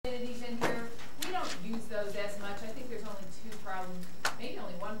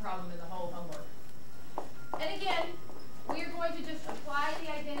one problem in the whole homework. And again, we are going to just apply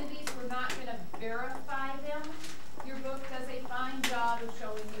the identities. We're not going to verify them. Your book does a fine job of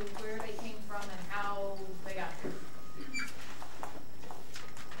showing you where they came from and how they got here.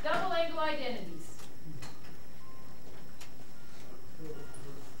 Double angle identities.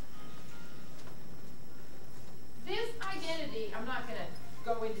 This identity, I'm not going to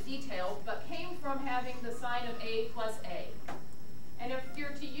go into detail, but came from having the sign of A plus A. And if you're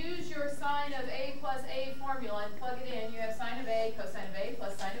to use your sine of A plus A formula and plug it in, you have sine of A, cosine of A,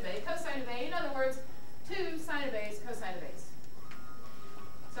 plus sine of A, cosine of A. In other words, 2 sine of A's, cosine of A's.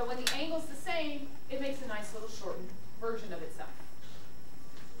 So when the angle's the same, it makes a nice little shortened version of itself.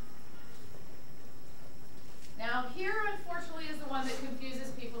 Now here, unfortunately, is the one that confuses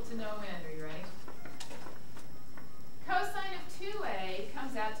people to no end. Are you ready? Cosine of 2A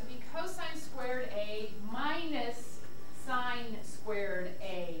comes out to be cosine squared A minus sine squared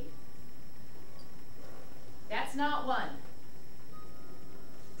A. That's not 1.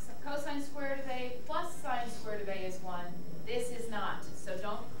 So cosine squared of A plus sine squared of A is 1. This is not. So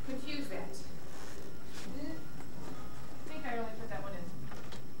don't confuse that. I think I only put that one in.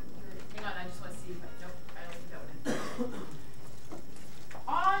 Hang on, I just want to see if nope, I don't put that one in.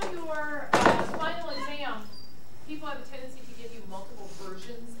 On your final exam, people have a tendency to give you multiple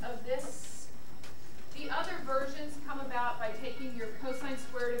versions of this. The other versions come about by taking your cosine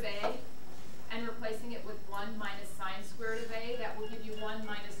squared of A and replacing it with 1 minus sine squared of A. That will give you 1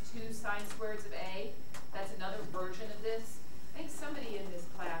 minus 2 sine squareds of A. That's another version of this. I think somebody in this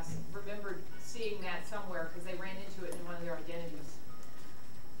class remembered seeing that somewhere because they ran into it in one of their identities.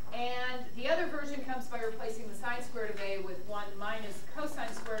 And the other version comes by replacing the sine squared of A with 1 minus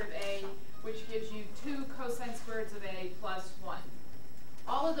cosine squared of A, which gives you 2 cosine squareds of A plus 1.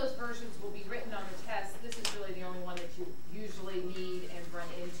 All of those versions will be written on the test. This is really the only one that you usually need and run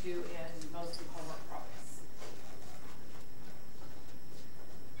into in most of the homework problems.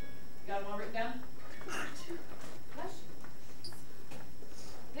 You got them all written down?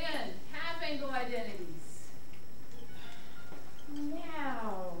 Then, half-angle identities.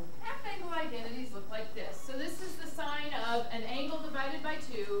 Now, half-angle identities look like this. So this is the sign of an angle divided by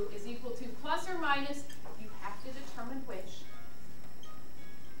 2 is equal to plus or minus, you have to determine which,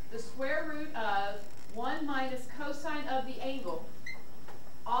 the square root of 1 minus cosine of the angle.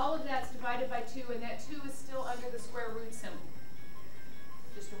 All of that's divided by 2, and that 2 is still under the square root symbol.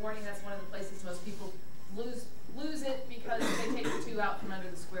 Just a warning, that's one of the places most people lose it because they take the 2 out from under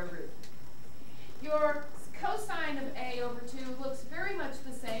the square root. Your cosine of A over 2 looks very much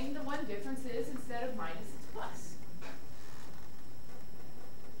the same. The one difference is instead of minus, it's plus.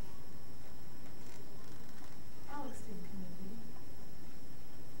 Alex didn't come in, did he?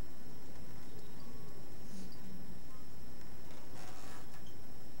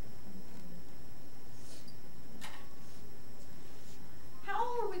 How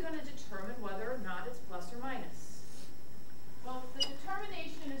are we going to determine whether or not it's plus or minus? Well, the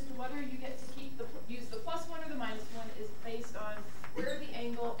determination as to whether you get to use the plus 1 or the minus 1 is based on where the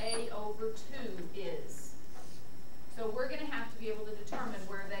angle A over 2 is. So we're going to have to be able to determine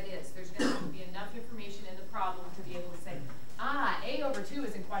where that is. There's going to have to be enough information in the problem to be able to say, A over 2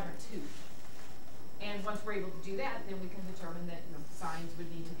 is in quadrant 2. And once we're able to do that, then we can determine that signs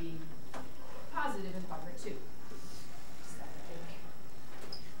would need to be positive in quadrant 2.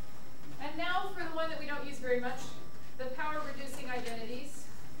 And now for the one that we don't use very much, the power reducing identities.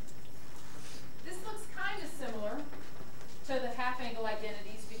 This looks kind of similar to the half angle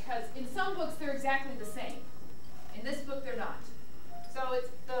identities because in some books they're exactly the same. In this book they're not. So it's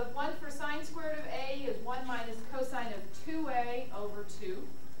the one for sine squared of A is 1 minus cosine of 2A over 2.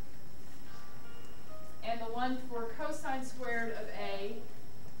 And the one for cosine squared of A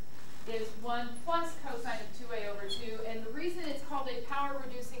is 1 plus cosine of 2A over 2. And the reason it's called a power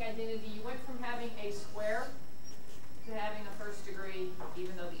reducing identity, you went from having a square to having a first degree,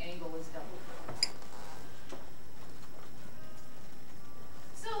 even though the angle is doubled.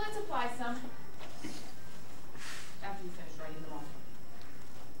 So let's apply some after you finish writing them all.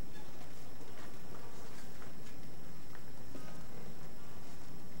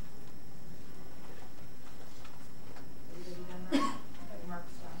 Everybody done that? Got your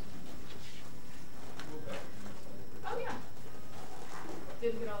marks down. Oh yeah.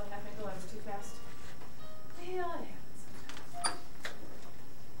 Didn't get all the half angle. I was too fast. Well, it happens.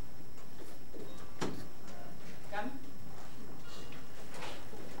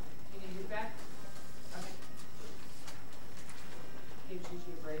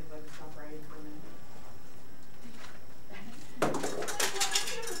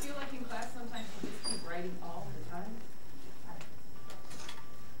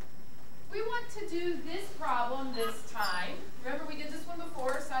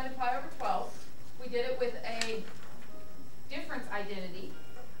 identity.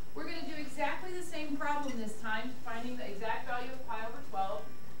 We're going to do exactly the same problem this time, finding the exact value of pi over 12.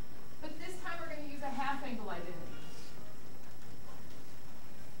 But this time we're going to use a half angle identity.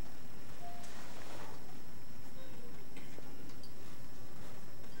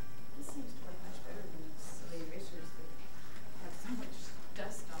 This seems to work much better than those silly erasers that have so much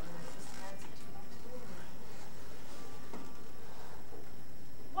dust on them. It just adds it too much.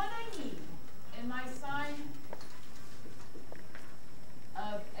 What I need in my sign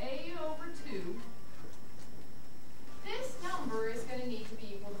of a over 2, this number is going to need to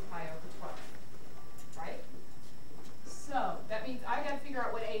be equal to pi over 12, right? So that means I got to figure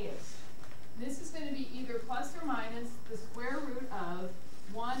out what a is. This is going to be either plus or minus the square root of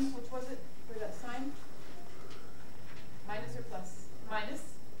 1, which was it for that sign? Minus or plus? Minus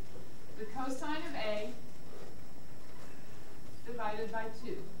the cosine of a divided by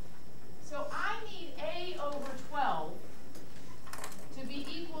 2. So I need a over 12 to be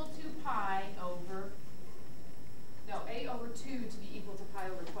equal to pi over, no, a over 2 to be equal to pi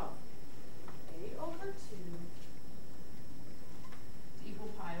over 12. A over 2 to equal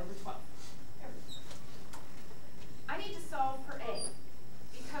pi over 12. There we go. I need to solve for a,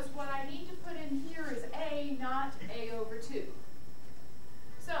 because what I need to put in here is a, not a over 2.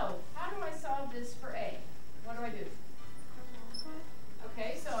 So how do I solve this for a? What do I do?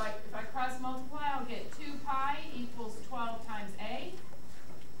 Okay, so if I cross multiply, I'll get 2 pi equals 12 times a.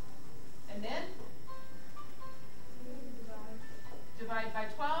 And then divide by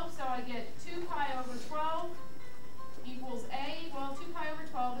 12, so I get 2 pi over 12 equals a. Well, 2 pi over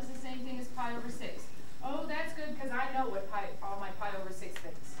 12 is the same thing as pi over 6. Oh, that's good because I know what all my pi over 6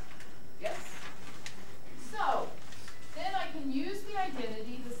 things. Yes? So then I can use the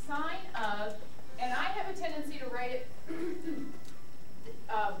identity, the sign of, and I have a tendency to write it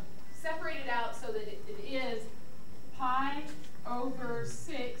separate it out so that it is pi over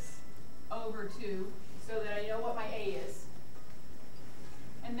 6 over 2, so that I know what my a is.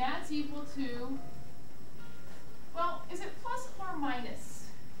 And that's equal to, well, is it plus or minus?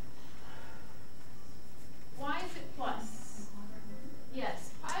 Why is it plus?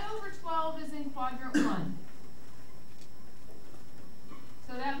 Yes, pi over 12 is in quadrant 1.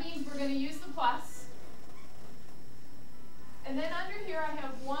 So that means we're going to use the plus. And then under here I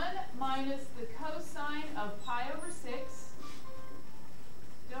have 1 minus the cosine of pi over 6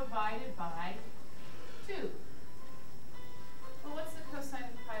 divided by 2. Well, what's the cosine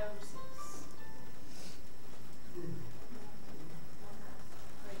of pi over 6?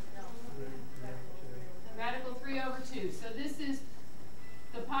 Radical 3 over 2. So this is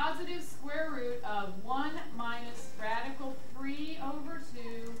the positive square root of 1 minus radical 3 over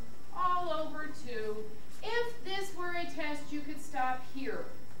 2 all over 2. If this were a test, you could stop here.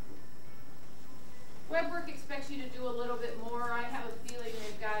 WebWork expects you to do a little bit more. I have a feeling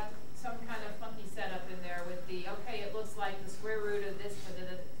they've got some kind of funky setup in there with the, okay, it looks like the square root of this.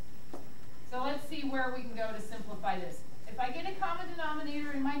 So let's see where we can go to simplify this. If I get a common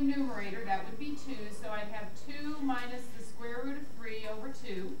denominator in my numerator, that would be 2. So I'd have 2 minus the square root of 3 over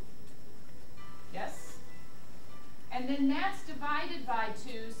 2. Yes? And then that's divided by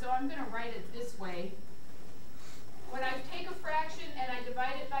 2, so I'm going to write it this way. When I take a fraction and I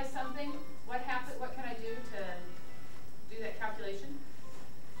divide it by something, what can I do to do that calculation?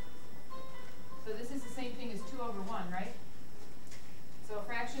 So this is the same thing as 2 over 1, right? So a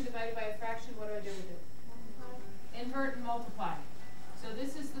fraction divided by a fraction, what do I do with it? Invert and multiply. So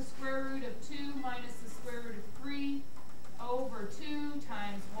this is the square root of 2 minus the square root of 3 over 2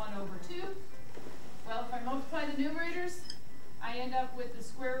 times 1 over 2. Well, if I multiply the numerators, I end up with the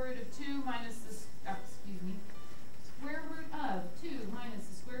square root of 2 minus the, square root of 2 minus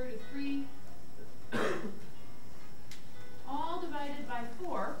the square root of 3, all divided by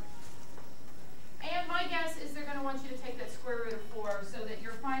 4. And my guess is they're going to want you to take that square root of 4 so that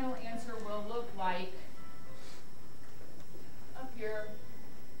your final answer will look like, up here,